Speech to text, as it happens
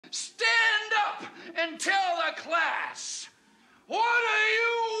stand up and tell the class, what do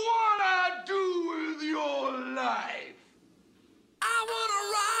you want to do with your life? I want to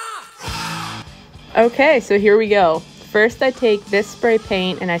rock! Okay, so here we go. First, I take this spray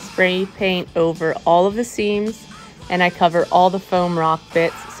paint and I spray paint over all of the seams, and I cover all the foam rock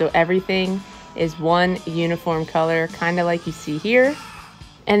bits so everything is one uniform color, kind of like you see here.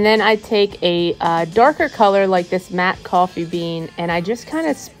 And then I take a darker color like this matte coffee bean, and I just kind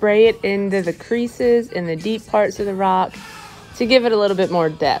of spray it into the creases in the deep parts of the rock to give it a little bit more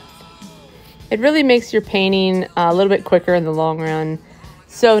depth. It really makes your painting a little bit quicker in the long run.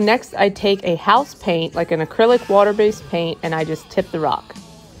 So next I take a house paint, like an acrylic water-based paint, and I just tip the rock.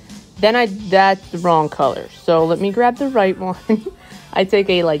 Then that's the wrong color, so let me grab the right one. I take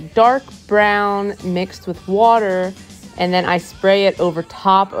a like dark brown mixed with water, and then I spray it over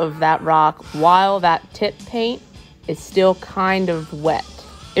top of that rock while that tip paint is still kind of wet.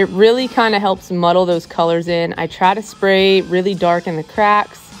 It really kind of helps muddle those colors in. I try to spray really dark in the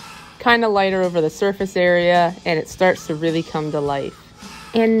cracks, kind of lighter over the surface area, and it starts to really come to life.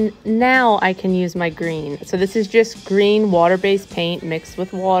 And now I can use my green. So this is just green water-based paint mixed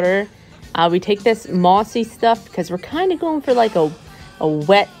with water. We take this mossy stuff because we're kind of going for like a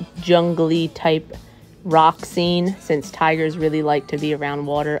wet, jungly type rock scene, since tigers really like to be around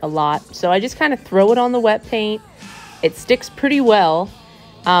water a lot. So I just kind of throw it on the wet paint. It sticks pretty well.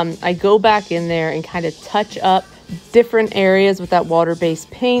 I go back in there and kind of touch up different areas with that water-based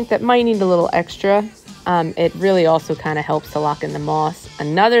paint that might need a little extra. It really also kind of helps to lock in the moss.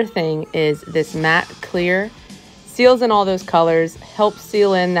 Another thing is this matte clear. Seals in all those colors, helps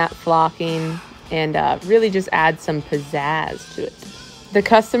seal in that flocking, and really just adds some pizzazz to it. The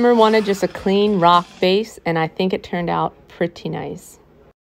customer wanted just a clean rock base, and I think it turned out pretty nice.